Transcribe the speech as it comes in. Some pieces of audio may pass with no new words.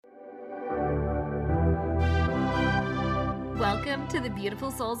Welcome to the Beautiful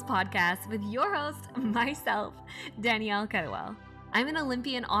Souls podcast with your host, myself, Danielle Kettlewell. I'm an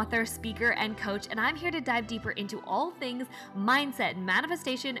Olympian author, speaker, and coach, and I'm here to dive deeper into all things mindset,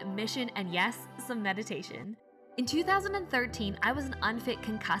 manifestation, mission, and yes, some meditation. In 2013, I was an unfit,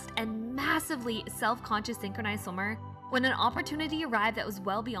 concussed, and massively self-conscious synchronized swimmer when an opportunity arrived that was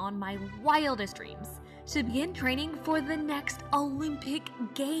well beyond my wildest dreams to begin training for the next Olympic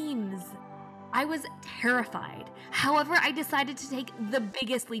Games. I was terrified. However, I decided to take the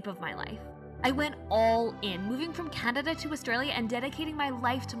biggest leap of my life. I went all in, moving from Canada to Australia and dedicating my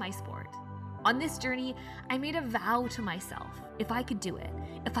life to my sport. On this journey, I made a vow to myself. If I could do it,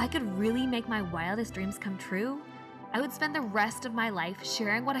 if I could really make my wildest dreams come true, I would spend the rest of my life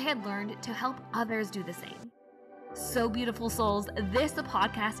sharing what I had learned to help others do the same. So beautiful souls, this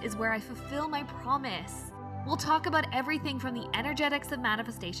podcast is where I fulfill my promise. We'll talk about everything from the energetics of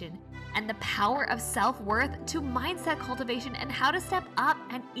manifestation and the power of self-worth to mindset cultivation and how to step up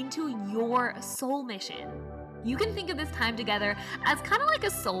and into your soul mission. You can think of this time together as kind of like a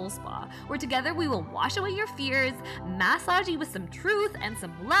soul spa, where together we will wash away your fears, massage you with some truth and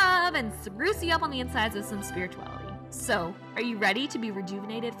some love, and spruce you up on the insides with some spirituality. So, are you ready to be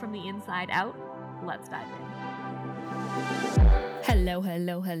rejuvenated from the inside out? Let's dive in.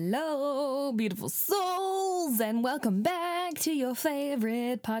 Hello, beautiful souls, and welcome back to your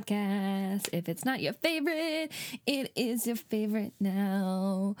favorite podcast. If it's not your favorite, it is your favorite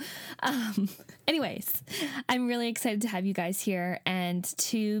now. Anyways, I'm really excited to have you guys here and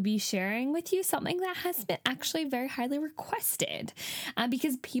to be sharing with you something that has been actually very highly requested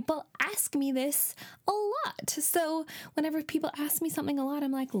because people ask me this a lot. So whenever people ask me something a lot,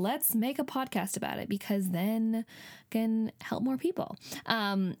 I'm like, let's make a podcast about it because then I can help more people.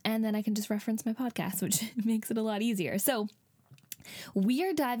 And then I can just reference my podcast, which makes it a lot easier. So we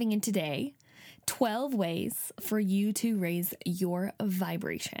are diving in today 12 ways for you to raise your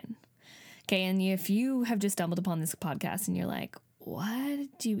vibration. Okay, and if you have just stumbled upon this podcast and you're like,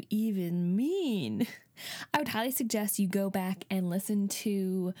 what do you even mean? I would highly suggest you go back and listen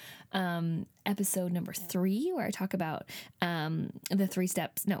to episode number 3, where I talk about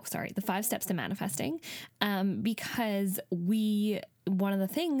the 5 steps to manifesting, because one of the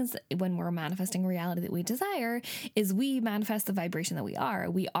things when we're manifesting reality that we desire is we manifest the vibration that we are.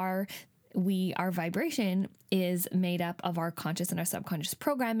 Our vibration is made up of our conscious and our subconscious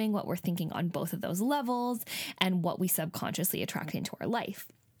programming, what we're thinking on both of those levels, and what we subconsciously attract into our life.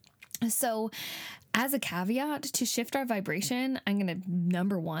 So as a caveat to shift our vibration, I'm going to,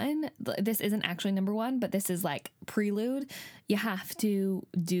 number one, this isn't actually number one, but this is like prelude. You have to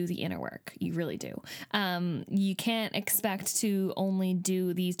do the inner work. You really do. You can't expect to only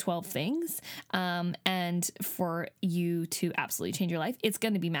do these 12 things and for you to absolutely change your life. It's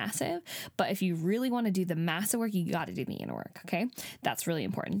going to be massive. But if you really want to do the massive work, you got to do the inner work. Okay. That's really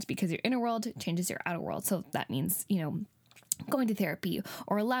important because your inner world changes your outer world. So that means, going to therapy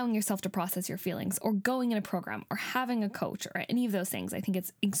or allowing yourself to process your feelings or going in a program or having a coach or any of those things. I think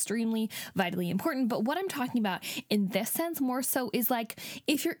it's extremely vitally important. But what I'm talking about in this sense more so is like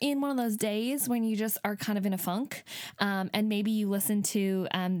if you're in one of those days when you just are kind of in a funk and maybe you listen to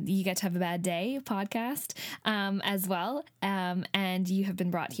You Get to Have a Bad Day podcast as well and you have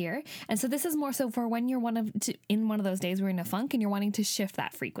been brought here. And so this is more so for when you're in one of those days where you're in a funk and you're wanting to shift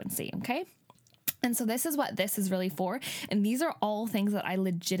that frequency. Okay. And so this is what this is really for. And these are all things that I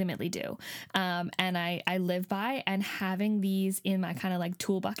legitimately do. And I live by, and having these in my kind of like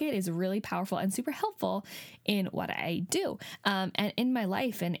tool bucket is really powerful and super helpful in what I do, and in my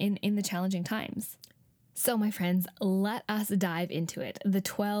life and in the challenging times. So my friends, let us dive into it. The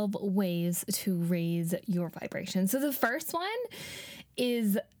 12 ways to raise your vibration. So the first one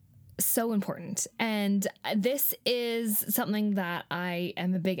is so important. And this is something that I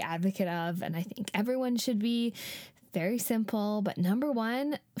am a big advocate of, and I think everyone should be. Very simple, but number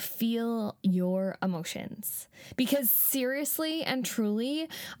one, feel your emotions. Because seriously and truly,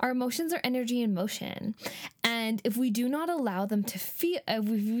 our emotions are energy in motion. And if we do not allow them to feel, if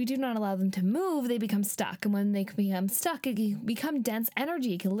we do not allow them to move, they become stuck. And when they become stuck, it can become dense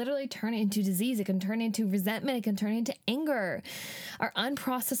energy. It can literally turn into disease. It can turn into resentment. It can turn into anger. Our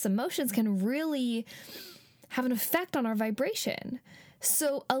unprocessed emotions can really have an effect on our vibration.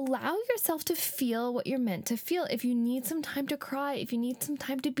 So allow yourself to feel what you're meant to feel. If you need some time to cry, if you need some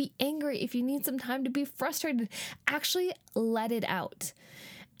time to be angry, if you need some time to be frustrated, actually let it out.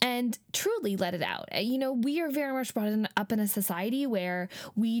 and truly let it out. You know, we are very much brought up in a society where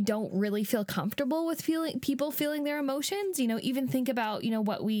we don't really feel comfortable with people feeling their emotions. You know, even think about, you know,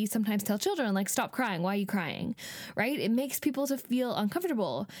 what we sometimes tell children, like, stop crying. Why are you crying? Right? It makes people to feel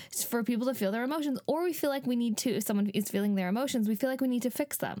uncomfortable for people to feel their emotions, or we feel like we need to, if someone is feeling their emotions, we feel like we need to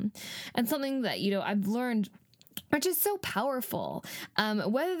fix them. And something that, you know, I've learned, which is so powerful,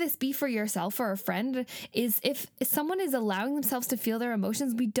 whether this be for yourself or a friend, is if someone is allowing themselves to feel their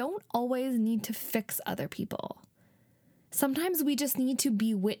emotions, we don't always need to fix other people. Sometimes we just need to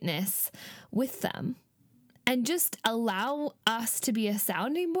be witness with them and just allow us to be a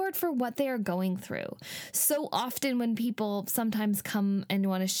sounding board for what they are going through. So often when people sometimes come and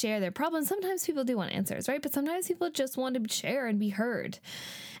want to share their problems, sometimes people do want answers, right? But sometimes people just want to share and be heard.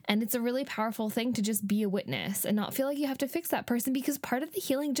 And it's a really powerful thing to just be a witness and not feel like you have to fix that person, because part of the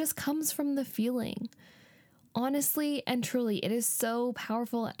healing just comes from the feeling. Honestly and truly, it is so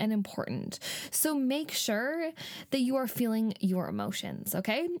powerful and important. So make sure that you are feeling your emotions,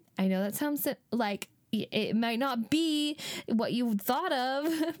 okay? I know that sounds like it might not be what you thought of,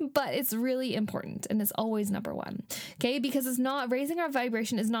 but it's really important, and it's always number one, okay? Because it's not, raising our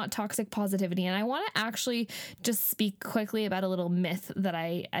vibration is not toxic positivity. And I want to actually just speak quickly about a little myth that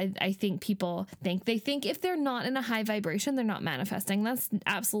I think people think. They think if they're not in a high vibration, they're not manifesting. That's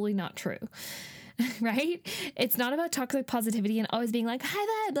absolutely not true. Right? It's not about toxic positivity and always being like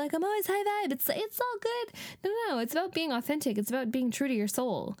high vibe, like I'm always high vibe. It's all good. No, it's about being authentic. It's about being true to your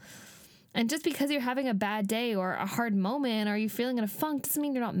soul. And just because you're having a bad day or a hard moment or you're feeling in a funk doesn't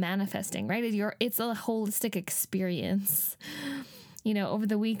mean you're not manifesting, right? It's a holistic experience, you know, over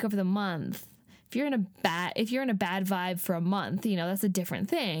the week, over the month. If you're in a bad vibe for a month, you know, that's a different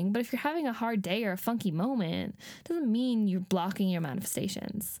thing. But if you're having a hard day or a funky moment, it doesn't mean you're blocking your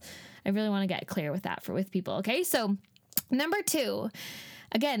manifestations. I really want to get clear with that with people. Okay. So number 2,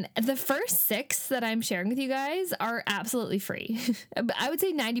 again, the first 6 that I'm sharing with you guys are absolutely free. I would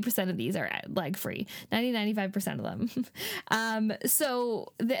say 90% of these are like free, 95% of them.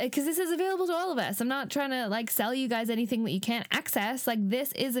 Because this is available to all of us. I'm not trying to like sell you guys anything that you can't access. Like,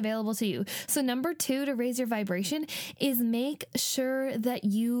 this is available to you. So number 2 to raise your vibration is make sure that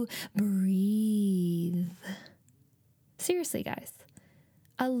you breathe. Seriously, guys,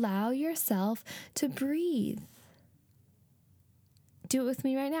 allow yourself to breathe. Do it with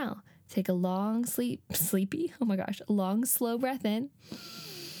me right now. Take a long long slow breath in.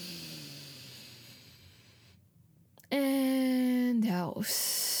 And out.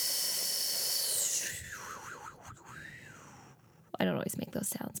 I don't always make those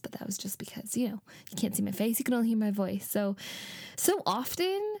sounds, but that was just because, you know, you can't see my face. You can only hear my voice. So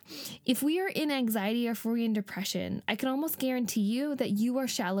often, if we are in anxiety or if we're in depression, I can almost guarantee you that you are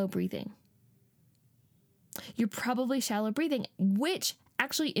shallow breathing. You're probably shallow breathing, which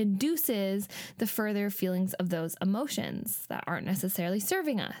actually induces the further feelings of those emotions that aren't necessarily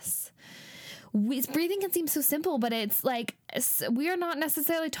serving us. Breathing can seem so simple, but it's like we are not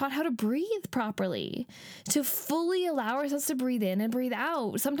necessarily taught how to breathe properly, to fully allow ourselves to breathe in and breathe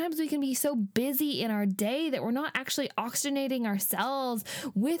out. Sometimes we can be so busy in our day that we're not actually oxygenating ourselves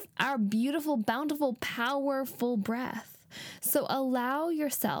with our beautiful, bountiful, powerful breath. So allow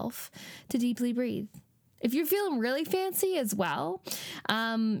yourself to deeply breathe. If you're feeling really fancy as well,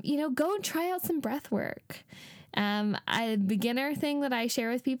 you know, go and try out some breath work. A beginner thing that I share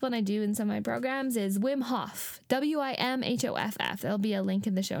with people and I do in some of my programs is Wim Hof, WIMHOFF. There'll be a link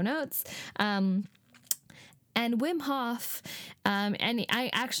in the show notes. And Wim Hof, and I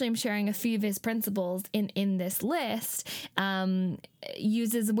actually am sharing a few of his principles in this list,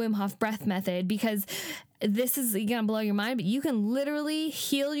 uses Wim Hof breath method, because this is going to blow your mind, but you can literally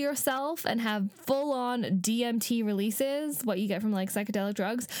heal yourself and have full-on DMT releases, what you get from like psychedelic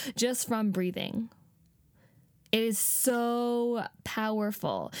drugs, just from breathing. It is so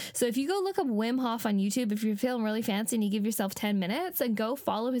powerful. So if you go look up Wim Hof on YouTube, if you're feeling really fancy and you give yourself 10 minutes and go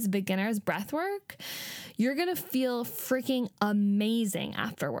follow his beginner's breath work, you're going to feel freaking amazing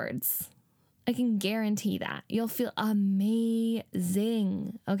afterwards. I can guarantee that. You'll feel amazing,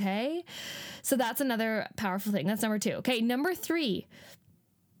 okay? So that's another powerful thing. That's number 2. Okay, number 3,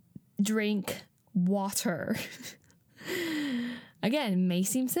 drink water. Again, may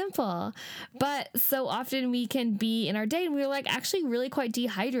seem simple, but so often we can be in our day and we're like actually really quite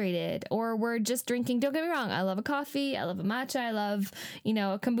dehydrated, or we're just drinking. Don't get me wrong. I love a coffee. I love a matcha. I love, you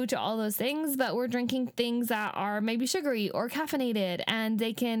know, a kombucha, all those things, but we're drinking things that are maybe sugary or caffeinated, and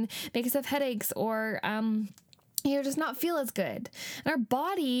they can make us have headaches or, you're just not feel as good. And our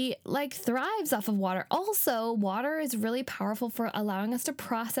body like thrives off of water. Also, water is really powerful for allowing us to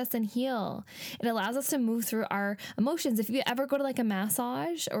process and heal. It allows us to move through our emotions. If you ever go to like a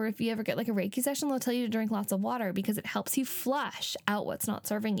massage or if you ever get like a Reiki session, they'll tell you to drink lots of water because it helps you flush out what's not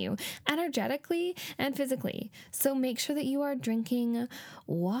serving you energetically and physically. So make sure that you are drinking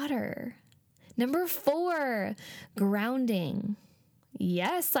water. Number 4, grounding.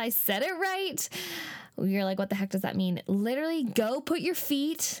 Yes, I said it right. You're like, what the heck does that mean? Literally go put your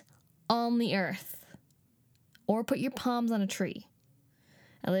feet on the earth or put your palms on a tree.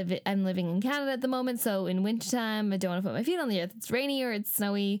 I'm living in Canada at the moment, so in wintertime, I don't want to put my feet on the earth. It's rainy or it's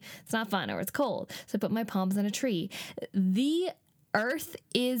snowy, it's not fun, or it's cold. So I put my palms on a tree. The earth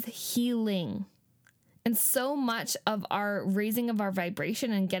is healing. And so much of our raising of our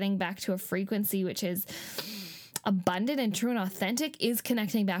vibration and getting back to a frequency which is abundant and true and authentic is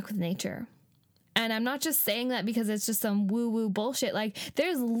connecting back with nature. And I'm not just saying that because it's just some woo-woo bullshit. Like,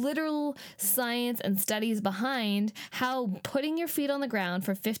 there's literal science and studies behind how putting your feet on the ground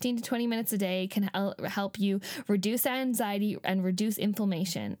for 15 to 20 minutes a day can help you reduce anxiety and reduce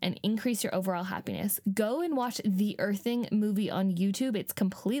inflammation and increase your overall happiness. Go and watch the Earthing movie on YouTube. It's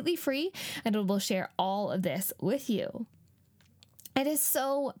completely free, and it will share all of this with you. It is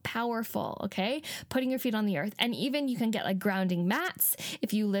so powerful, okay? Putting your feet on the earth. And even you can get like grounding mats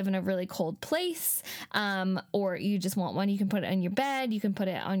if you live in a really cold place, or you just want one. You can put it on your bed. You can put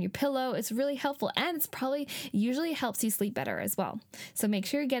it on your pillow. It's really helpful. And it's probably usually helps you sleep better as well. So make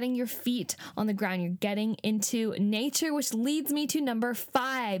sure you're getting your feet on the ground. You're getting into nature, which leads me to number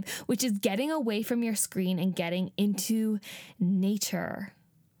 5, which is getting away from your screen and getting into nature.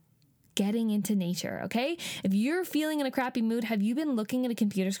 Getting into nature, okay? If you're feeling in a crappy mood, have you been looking at a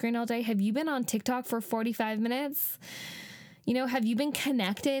computer screen all day? Have you been on TikTok for 45 minutes? You know, have you been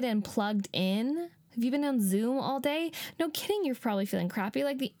connected and plugged in? Have you been on Zoom all day? No kidding, you're probably feeling crappy.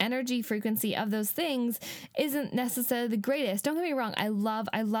 Like, the energy frequency of those things isn't necessarily the greatest. Don't get me wrong. I love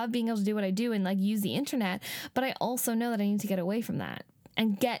being able to do what I do and like use the internet, but I also know that I need to get away from that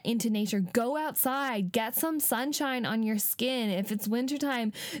and get into nature. Go outside, get some sunshine on your skin. If it's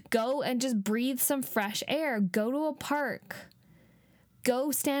wintertime, go and just breathe some fresh air. Go to a park.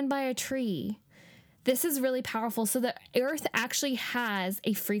 Go stand by a tree. This is really powerful. So the earth actually has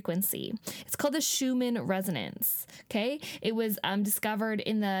a frequency. It's called the Schumann resonance. Okay. It was discovered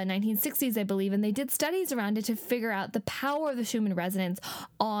in the 1960s, I believe, and they did studies around it to figure out the power of the Schumann resonance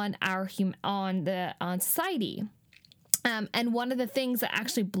on on society. And one of the things that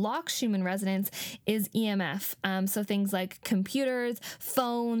actually blocks Schumann resonance is EMF. So things like computers,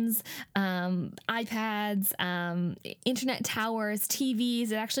 phones, iPads, internet towers,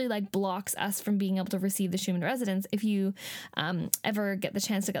 TVs, it actually like blocks us from being able to receive the Schumann resonance. If you ever get the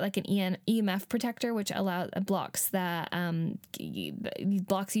chance to get like an EMF protector, which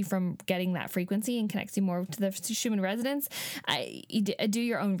blocks you from getting that frequency and connects you more to the Schumann resonance, do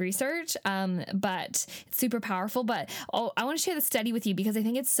your own research, but it's super powerful. But I want to share the study with you because I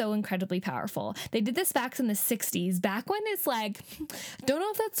think it's so incredibly powerful. They did this back in the 60s, back when it's like, don't know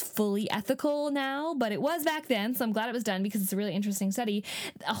if that's fully ethical now, but it was back then. So I'm glad it was done because it's a really interesting study.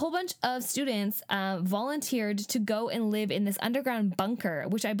 A whole bunch of students volunteered to go and live in this underground bunker,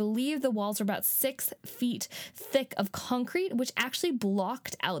 which I believe the walls were about 6 feet thick of concrete, which actually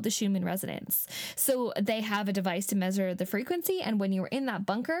blocked out the Schumann resonance. So they have a device to measure the frequency. And when you were in that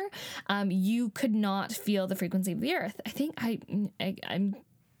bunker, you could not feel the frequency of the earth. I think I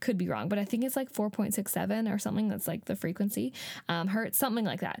could be wrong, but I think it's like 4.67 or something. That's like the frequency, hertz, something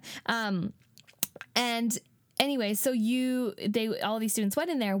like that. And anyway, so all these students went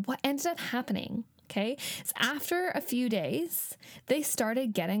in there. What ended up happening? Okay. So after a few days, they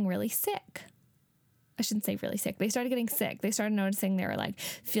started getting really sick. I shouldn't say really sick. They started getting sick. They started noticing they were like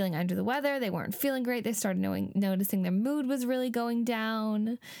feeling under the weather. They weren't feeling great. They started noticing their mood was really going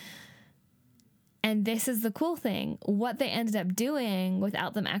down. And this is the cool thing. What they ended up doing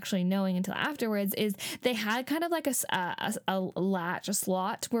without them actually knowing until afterwards is they had kind of like a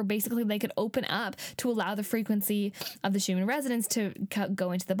slot where basically they could open up to allow the frequency of the Schumann resonance to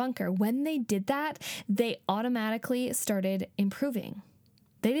go into the bunker. When they did that, they automatically started improving.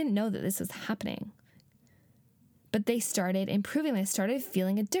 They didn't know that this was happening, but they started improving. They started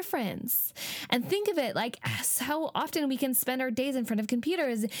feeling a difference. And think of it like how often we can spend our days in front of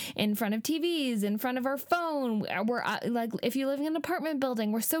computers, in front of TVs, in front of our phone. We're like, if you live in an apartment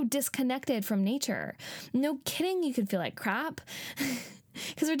building, we're so disconnected from nature. No kidding, you can feel like crap.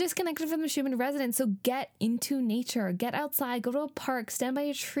 because we're disconnected from the human residence. So get into nature, get outside, go to a park, stand by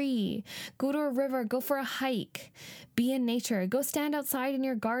a tree, go to a river, go for a hike, be in nature, go stand outside in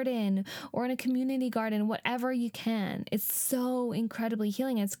your garden or in a community garden, whatever you can. It's so incredibly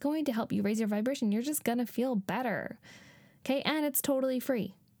healing. It's going to help you raise your vibration. You're just going to feel better. Okay. And it's totally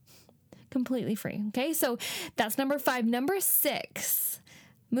free, completely free. Okay. So that's number 5. Number 6,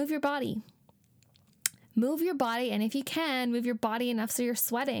 move your body. Move your body, and if you can, move your body enough so you're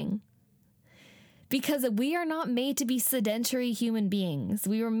sweating. Because we are not made to be sedentary human beings.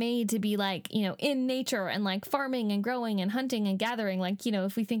 We were made to be like, in nature and like farming and growing and hunting and gathering. Like,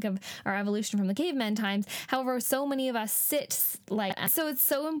 if we think of our evolution from the caveman times, however, so many of us sit like, so it's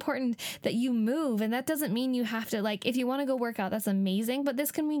so important that you move. And that doesn't mean you have to, like, if you want to go work out, that's amazing. But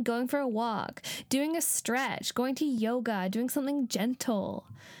this can mean going for a walk, doing a stretch, going to yoga, doing something gentle.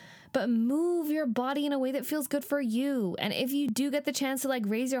 But move your body in a way that feels good for you. And if you do get the chance to like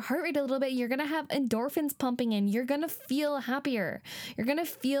raise your heart rate a little bit, you're going to have endorphins pumping in. You're going to feel happier. You're going to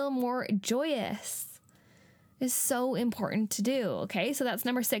feel more joyous. It's so important to do. Okay. So that's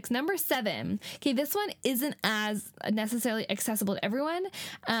number 6. Number 7. Okay. This one isn't as necessarily accessible to everyone.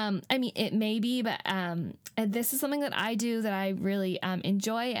 I mean, it may be, but and this is something that I do that I really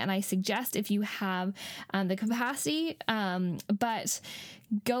enjoy. And I suggest if you have the capacity, but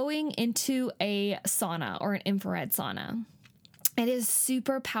going into a sauna or an infrared sauna. It is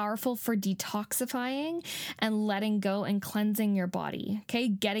super powerful for detoxifying and letting go and cleansing your body. Okay.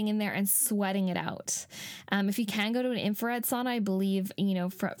 Getting in there and sweating it out. If you can go to an infrared sauna, I believe,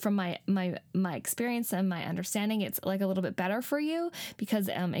 from my experience and my understanding, it's like a little bit better for you because,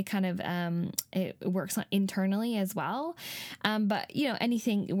 it kind of, it works internally as well. But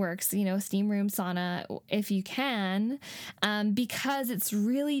anything works, steam room, sauna, if you can, because it's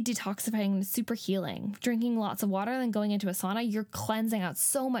really detoxifying and super healing. Drinking lots of water and then going into a sauna, you're cleansing out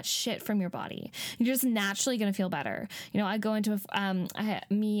so much shit from your body. You're just naturally going to feel better. I go into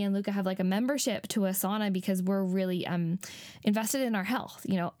me and Luca have like a membership to a sauna because we're really invested in our health,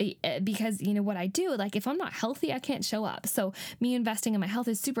 because what I do, like if I'm not healthy, I can't show up. So me investing in my health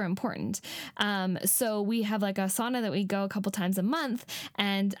is super important. So we have like a sauna that we go a couple times a month,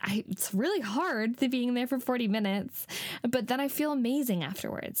 and it's really hard to being there for 40 minutes, but then I feel amazing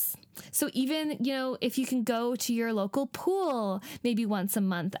afterwards. So even, if you can go to your local pool, maybe once a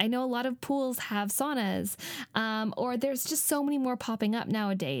month. I know a lot of pools have saunas, or there's just so many more popping up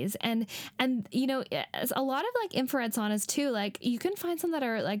nowadays. And a lot of like infrared saunas too, like you can find some that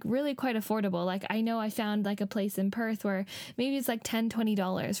are like really quite affordable. Like I know I found like a place in Perth where maybe it's like $10,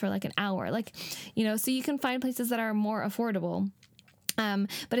 $20 for like an hour, like, so you can find places that are more affordable.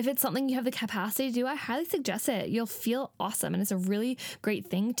 But if it's something you have the capacity to do, I highly suggest it. You'll feel awesome. And it's a really great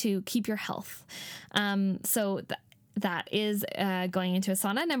thing to keep your health. So that is going into a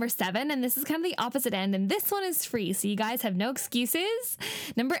sauna. Number 7, and this is kind of the opposite end, and this one is free, so you guys have no excuses.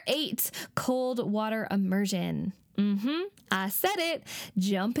 Number 8, cold water immersion. I said it.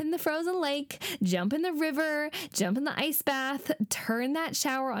 Jump in the frozen lake, jump in the river, jump in the ice bath, turn that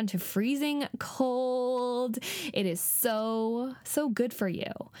shower onto freezing cold. It is so, so good for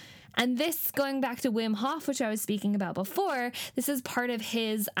you. And this, going back to Wim Hof, which I was speaking about before, this is part of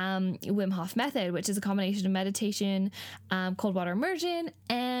his Wim Hof method, which is a combination of meditation, cold water immersion,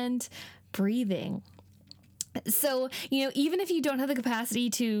 and breathing. So, even if you don't have the capacity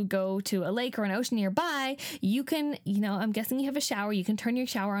to go to a lake or an ocean nearby, you can, I'm guessing you have a shower. You can turn your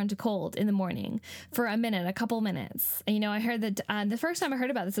shower on to cold in the morning for a couple minutes. And, I heard that the first time I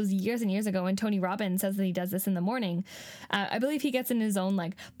heard about this was years and years ago when Tony Robbins says that he does this in the morning. I believe he gets in his own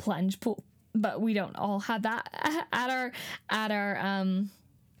like plunge pool, but we don't all have that at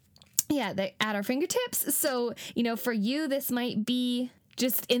our fingertips. So, for you, this might be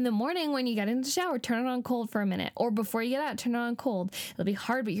just in the morning when you get into the shower, turn it on cold for a minute, or before you get out, turn it on cold. It'll be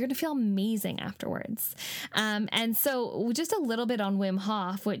hard, but you're going to feel amazing afterwards. And so just a little bit on Wim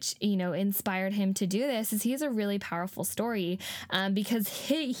Hof, which, inspired him to do this, is he has a really powerful story, because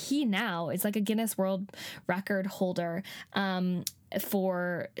he now is like a Guinness World Record holder,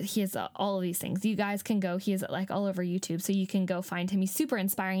 he has all of these things. You guys can go, he is like all over YouTube, so you can go find him. He's super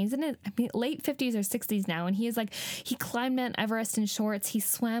inspiring. He's in his late 50s or 60s now, and he climbed Mount Everest in shorts. He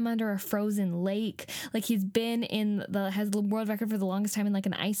swam under a frozen lake. Like he's been has the world record for the longest time in like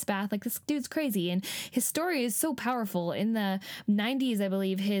an ice bath. Like this dude's crazy, and his story is so powerful. In the 90s, I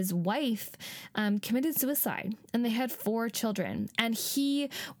believe, his wife committed suicide, and they had 4 children, and he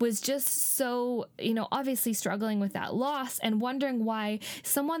was just so, obviously struggling with that loss and wondering wondering why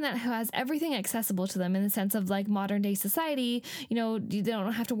someone that has everything accessible to them in the sense of like modern day society, you know, they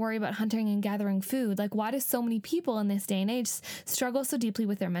don't have to worry about hunting and gathering food. Like, why do so many people in this day and age struggle so deeply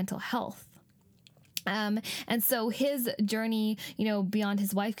with their mental health? And so his journey, you know, beyond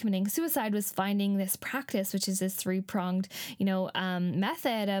his wife committing suicide was finding this practice, which is this 3-pronged, you know,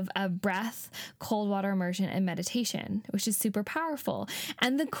 method of breath, cold water immersion, and meditation, which is super powerful.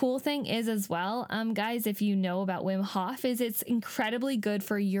 And the cool thing is as well, guys, if you know about Wim Hof, is it's incredibly good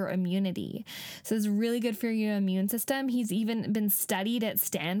for your immunity. So it's really good for your immune system. He's even been studied at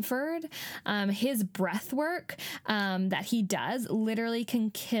Stanford. His breath work that he does literally can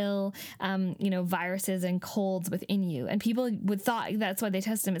kill, you know, viruses and colds within you. And people would thought that's why they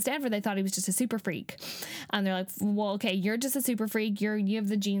tested him at Stanford. They thought he was just a super freak. They're like, well, okay, you're just a super freak. You have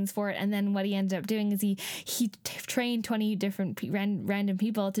the genes for it. And then what he ended up doing is he trained 20 different random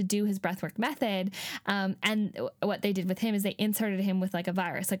people to do his breathwork method. And what they did with him is they inserted him with like a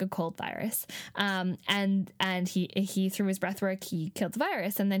virus, like a cold virus. And he through his breathwork, he killed the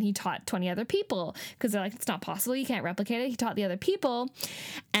virus. And then he taught 20 other people because they're like, it's not possible. You can't replicate it. He taught the other people,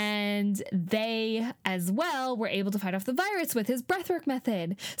 and they as well were able to fight off the virus with his breathwork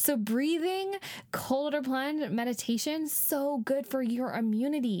method. So breathing, cold water plunge, meditation, so good for your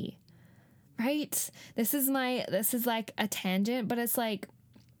immunity, right? This is like a tangent, but it's like,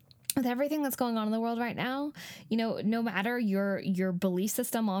 with everything that's going on in the world right now, you know, no matter your belief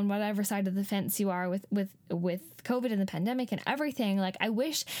system on whatever side of the fence you are with COVID and the pandemic and everything, like, I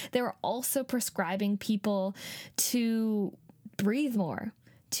wish they were also prescribing people to breathe more,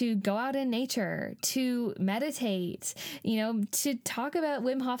 to go out in nature, to meditate, you know, to talk about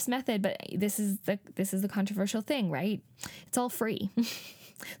Wim Hof's method. But this is the controversial thing, right? It's all free.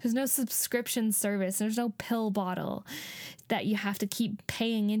 There's no subscription service. There's no pill bottle that you have to keep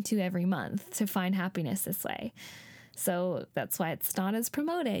paying into every month to find happiness this way. So that's why it's not as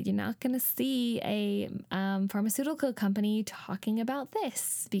promoted. You're not going to see a pharmaceutical company talking about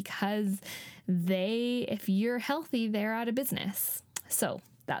this because if you're healthy, they're out of business. So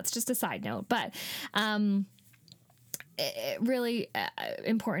that's just a side note, but really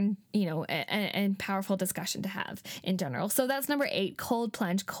important, you know, and powerful discussion to have in general. So that's number 8, cold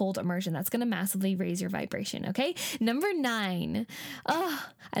plunge, cold immersion. That's going to massively raise your vibration. Okay. Number 9. Oh,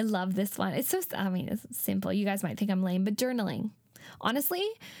 I love this one. It's it's simple. You guys might think I'm lame, but journaling. Honestly,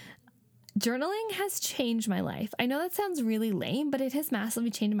 journaling has changed my life. I know that sounds really lame, but it has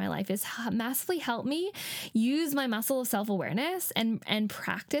massively changed my life. It's massively helped me use my muscle of self-awareness and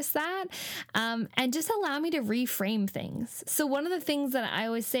practice that, and just allow me to reframe things. So one of the things that I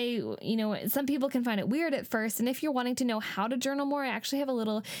always say, you know, some people can find it weird at first, and if you're wanting to know how to journal more, I actually have a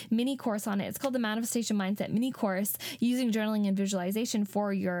little mini course on it. It's called the Manifestation Mindset Mini Course, using journaling and visualization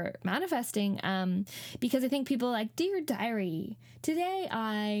for your manifesting, because I think people are like, do your diary. Today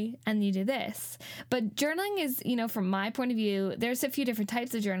and you do this. But journaling is, you know, from my point of view, there's a few different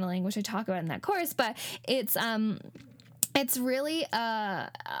types of journaling, which I talk about in that course, but it's really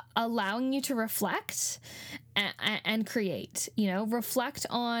allowing you to reflect and create, you know, reflect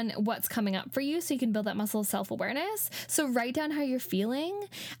on what's coming up for you so you can build that muscle of self-awareness. So write down how you're feeling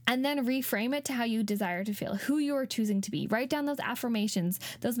and then reframe it to how you desire to feel, who you are choosing to be. Write down those affirmations,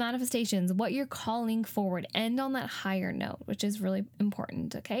 those manifestations, what you're calling forward. End on that higher note, which is really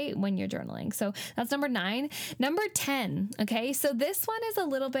important, okay, when you're journaling. So that's number 9. Number 10, okay, so this one is a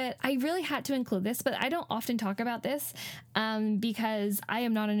little bit, I really had to include this, but I don't often talk about this because I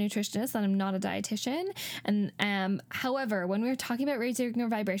am not a nutritionist and I'm not a dietitian. And however, when we were talking about raising your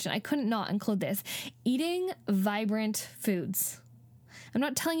vibration, I couldn't not include this. Eating vibrant foods. I'm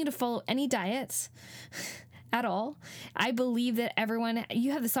not telling you to follow any diet at all. I believe that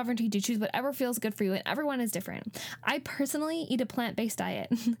you have the sovereignty to choose whatever feels good for you, and everyone is different. I personally eat a plant-based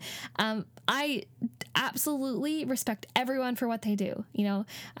diet. I absolutely respect everyone for what they do. You know,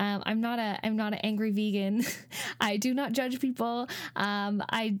 I'm not an angry vegan. I do not judge people.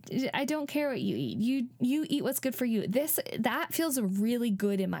 I don't care what you eat. You eat what's good for you. That feels really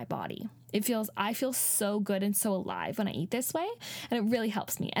good in my body. I feel so good and so alive when I eat this way, and it really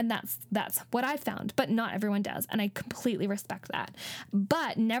helps me. And that's what I've found, but not everyone does. And I completely respect that.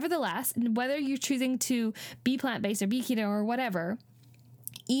 But nevertheless, whether you're choosing to be plant-based or be keto or whatever,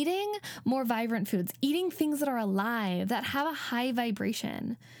 eating more vibrant foods, eating things that are alive, that have a high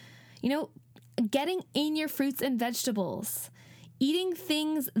vibration, you know, getting in your fruits and vegetables, eating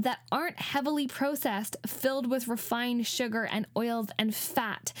things that aren't heavily processed, filled with refined sugar and oils and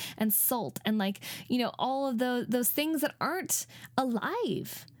fat and salt and, like, you know, all of those things that aren't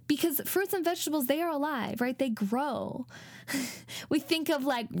alive. because fruits and vegetables, they are alive, right? They grow. We think of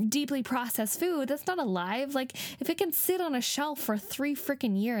like deeply processed food. That's not alive. Like if it can sit on a shelf for 3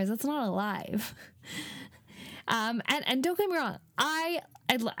 freaking years, that's not alive. And don't get me wrong,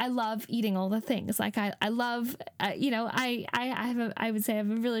 I love eating all the things. Like I love, I would say I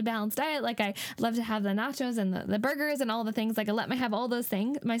have a really balanced diet. Like I love to have the nachos and the burgers and all the things. Like I let myself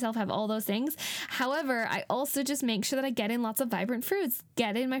have all those things. However, I also just make sure that I get in lots of vibrant fruits,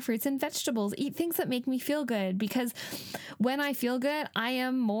 get in my fruits and vegetables, eat things that make me feel good, because when I feel good, I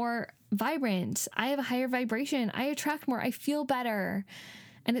am more vibrant. I have a higher vibration. I attract more. I feel better.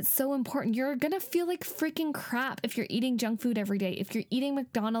 And it's so important. You're going to feel like freaking crap if you're eating junk food every day, if you're eating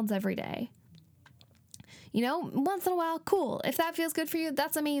McDonald's every day. You know, once in a while, cool. If that feels good for you,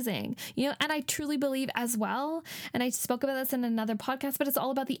 that's amazing. You know, and I truly believe as well, and I spoke about this in another podcast, but it's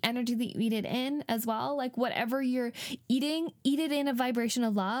all about the energy that you eat it in as well. Like whatever you're eating, eat it in a vibration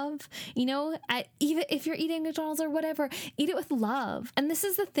of love. You know, even if you're eating McDonald's or whatever, eat it with love. And this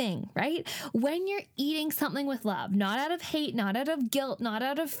is the thing, right? When you're eating something with love, not out of hate, not out of guilt, not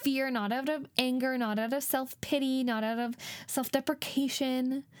out of fear, not out of anger, not out of self-pity, not out of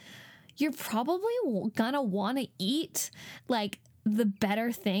self-deprecation, you're probably gonna want to eat like the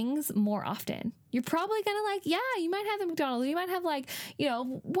better things more often. You're probably gonna like, yeah, you might have the McDonald's, you might have like, you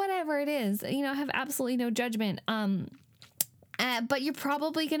know, whatever it is, you know, have absolutely no judgment. But you're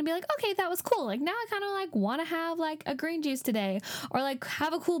probably going to be like, okay, that was cool. Like now I kind of like want to have like a green juice today, or like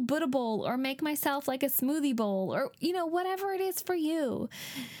have a cool Buddha bowl, or make myself like a smoothie bowl, or, you know, whatever it is for you.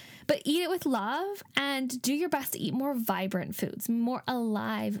 But eat it with love and do your best to eat more vibrant foods, more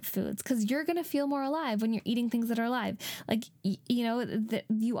alive foods, because you're going to feel more alive when you're eating things that are alive. Like, you know,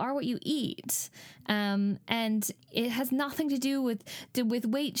 you are what you eat. And it has nothing to do with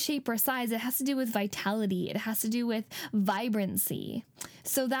weight, shape, or size. It has to do with vitality. It has to do with vibrancy.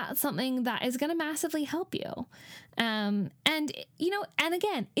 So that's something that is going to massively help you. And, you know, and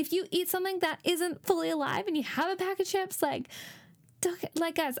again, if you eat something that isn't fully alive and you have a pack of chips, like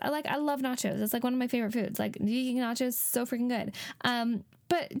guys, I love nachos. It's like one of my favorite foods. Like eating nachos is so freaking good.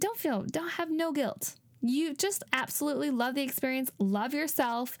 But don't have no guilt. You just absolutely love the experience, love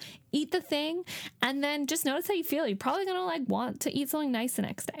yourself, eat the thing, and then just notice how you feel. You're probably going to like want to eat something nice the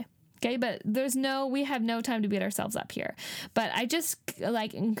next day. Okay, but we have no time to beat ourselves up here. But I just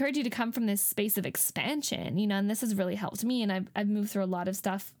like encourage you to come from this space of expansion, you know, and this has really helped me. And I've moved through a lot of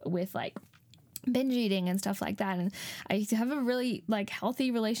stuff with like binge eating and stuff like that, and I have a really like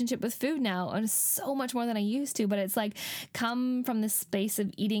healthy relationship with food now, and so much more than I used to. But it's like come from this space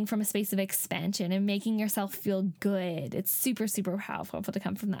of eating from a space of expansion and making yourself feel good. It's super, super powerful to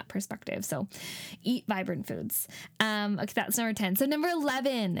come from that perspective. So eat vibrant foods. Okay, that's number 10. So number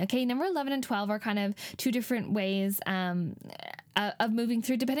 11. Okay, number 11 and 12 are kind of two different ways of moving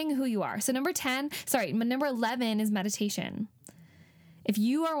through depending on who you are. So number 11 is meditation. If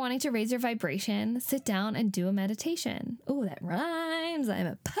you are wanting to raise your vibration, sit down and do a meditation. Oh, that rhymes. I'm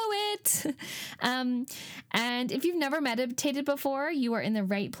a poet. And if you've never meditated before, you are in the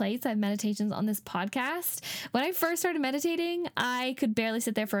right place. I have meditations on this podcast. When I first started meditating, I could barely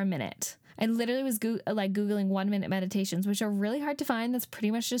sit there for a minute. I literally was Googling 1-minute meditations, which are really hard to find. That's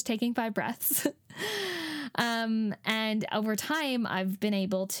pretty much just taking 5 breaths. And over time, I've been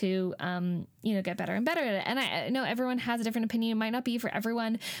able to, get better and better at it. And I know everyone has a different opinion. It might not be for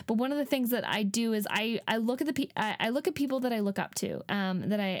everyone, but one of the things that I do is I look at people that I look up to,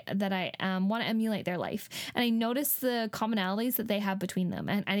 that I want to emulate their life. And I notice the commonalities that they have between them.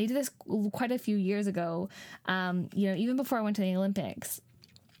 And I did this quite a few years ago, even before I went to the Olympics.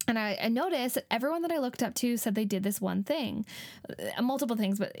 And I noticed that everyone that I looked up to said they did this one thing, multiple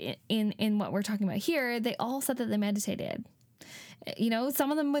things, but in what we're talking about here, they all said that they meditated. You know,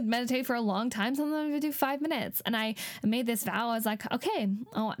 some of them would meditate for a long time. Some of them would do 5 minutes. And I made this vow. I was like, okay,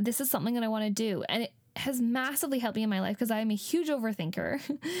 this is something that I want to do. And it has massively helped me in my life because I'm a huge overthinker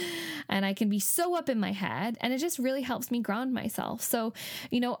and I can be so up in my head, and it just really helps me ground myself. So,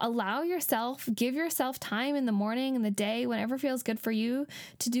 give yourself time in the morning, in the day, whenever feels good for you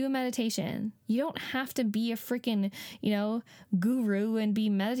to do a meditation. You don't have to be a freaking, guru and be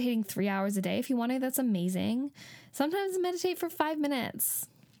meditating 3 hours a day. If you want to, that's amazing. Sometimes meditate for 5 minutes.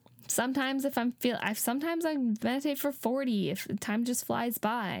 Sometimes sometimes I meditate for 40 if time just flies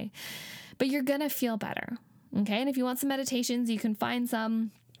by. But you're going to feel better, okay? And if you want some meditations, you can find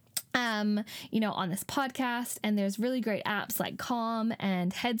some on this podcast, and there's really great apps like Calm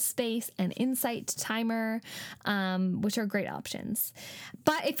and Headspace and Insight Timer, which are great options.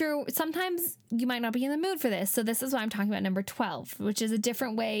 But sometimes you might not be in the mood for this. So this is why I'm talking about number 12, which is a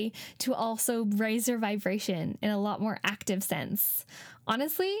different way to also raise your vibration in a lot more active sense.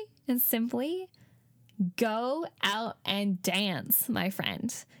 Honestly and simply, go out and dance, my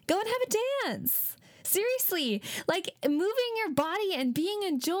friend. Go and have a dance. Seriously, like moving your body and being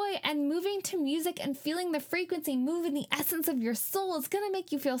in joy and moving to music and feeling the frequency, moving the essence of your soul is going to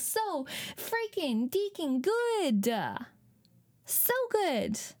make you feel so freaking deaking good. So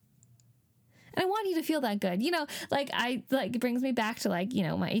good. And I want you to feel that good. It brings me back to my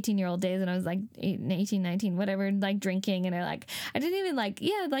 18-year-old days when I was 18, 19, whatever, drinking. And I didn't even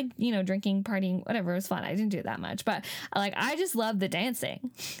drinking, partying, whatever. It was fun. I didn't do it that much, but I just loved the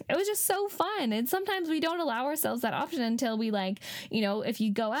dancing. It was just so fun. And sometimes we don't allow ourselves that option until we if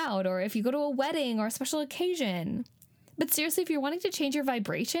you go out or if you go to a wedding or a special occasion. But seriously, if you're wanting to change your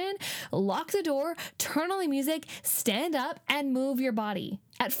vibration, lock the door, turn on the music, stand up, and move your body.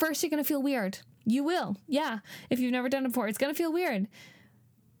 At first, you're going to feel weird. You will. Yeah. If you've never done it before, it's going to feel weird.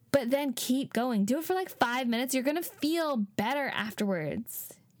 But then keep going. Do it for 5 minutes. You're going to feel better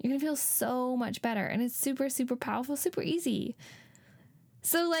afterwards. You're going to feel so much better. And it's super, super powerful, super easy.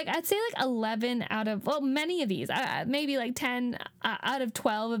 So I'd say 11 out of, many of these, maybe 10 out of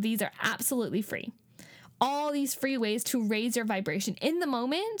 12 of these are absolutely free. All these free ways to raise your vibration in the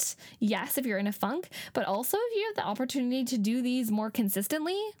moment. Yes, if you're in a funk, but also if you have the opportunity to do these more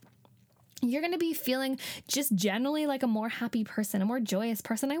consistently, you're going to be feeling just generally like a more happy person, a more joyous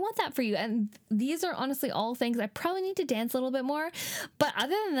person. I want that for you. And these are honestly all things. I probably need to dance a little bit more. But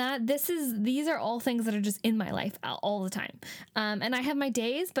other than that, these are all things that are just in my life all the time. And I have my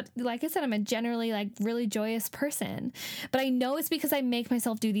days, but like I said, I'm a generally really joyous person. But I know it's because I make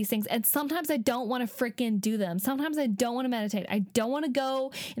myself do these things. And sometimes I don't want to freaking do them. Sometimes I don't want to meditate. I don't want to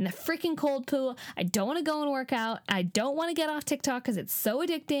go in the freaking cold pool. I don't want to go and work out. I don't want to get off TikTok because it's so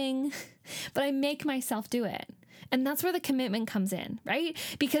addicting. But I make myself do it. And that's where the commitment comes in, right?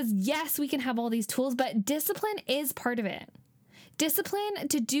 Because yes, we can have all these tools, but discipline is part of it. Discipline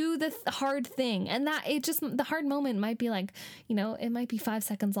to do the hard thing. And that the hard moment might be it might be 5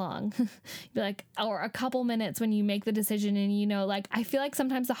 seconds long. Or a couple minutes when you make the decision and I feel like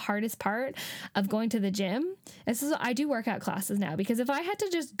sometimes the hardest part of going to the gym, I do workout classes now, because if I had to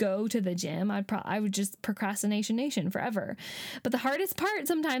just go to the gym, I would just procrastination nation forever. But the hardest part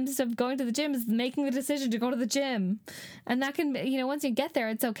sometimes of going to the gym is making the decision to go to the gym. And that can, once you get there,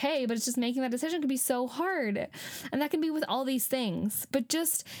 it's okay. But it's just making that decision can be so hard. And that can be with all these things. But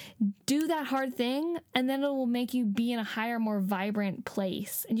just do that hard thing, and then it will make you be in a higher, more vibrant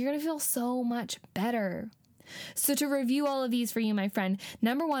place. And you're going to feel so much better. So to review all of these for you, my friend,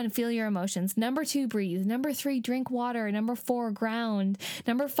 number 1, feel your emotions. Number 2, breathe. Number 3, drink water. Number 4, ground.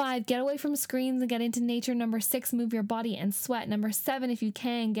 Number 5, get away from screens and get into nature. Number 6, move your body and sweat. Number 7, if you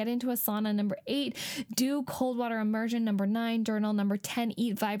can, get into a sauna. Number 8, do cold water immersion. Number 9, journal. Number 10,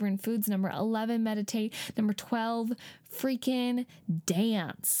 eat vibrant foods. Number 11, meditate. Number 12, freaking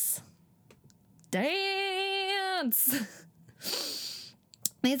dance. Dance!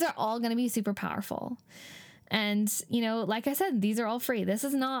 These are all going to be super powerful. And, like I said, these are all free. This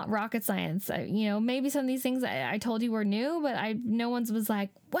is not rocket science. Maybe some of these things I told you were new, but no one's was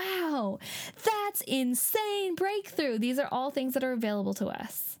like, wow, that's insane breakthrough. These are all things that are available to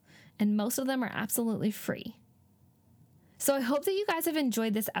us. And most of them are absolutely free. So I hope that you guys have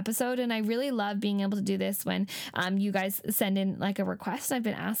enjoyed this episode, and I really love being able to do this when you guys send in a request. I've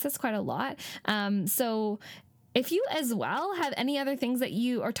been asked this quite a lot. So if you as well have any other things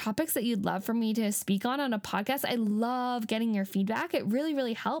or topics that you'd love for me to speak on a podcast, I love getting your feedback. It really,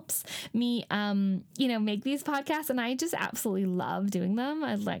 really helps me, make these podcasts, and I just absolutely love doing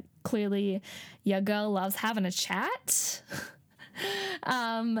them. Clearly your girl loves having a chat.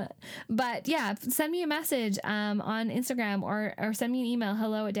 But yeah, send me a message, on Instagram or send me an email,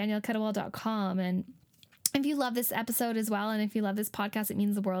 hello@daniellecadwell.com. And if you love this episode as well, and if you love this podcast, it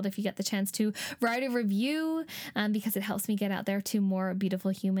means the world if you get the chance to write a review, because it helps me get out there to more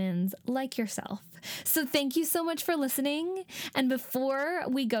beautiful humans like yourself. So thank you so much for listening. And before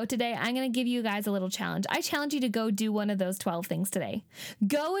we go today, I'm going to give you guys a little challenge. I challenge you to go do one of those 12 things today.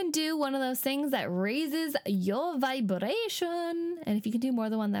 Go and do one of those things that raises your vibration. And if you can do more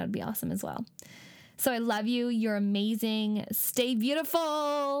than one, that would be awesome as well. So I love you. You're amazing. Stay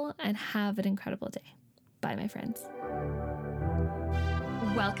beautiful and have an incredible day. Bye, my friends.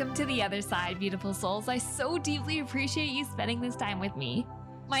 Welcome to the other side, beautiful souls. I so deeply appreciate you spending this time with me.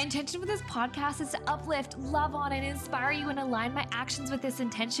 My intention with this podcast is to uplift, love on, and inspire you and align my actions with this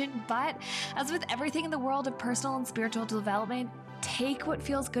intention. But as with everything in the world of personal and spiritual development, take what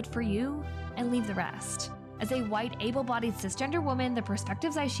feels good for you and leave the rest. As a white, able-bodied cisgender woman, the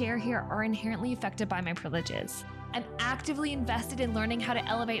perspectives I share here are inherently affected by my privileges. I'm actively invested in learning how to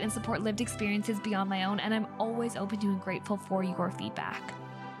elevate and support lived experiences beyond my own, and I'm always open to and grateful for your feedback.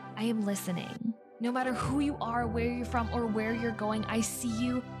 I am listening. No matter who you are, where you're from, or where you're going, I see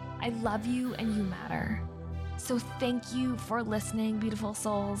you, I love you, and you matter. So thank you for listening, beautiful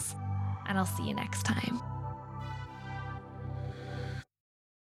souls, and I'll see you next time.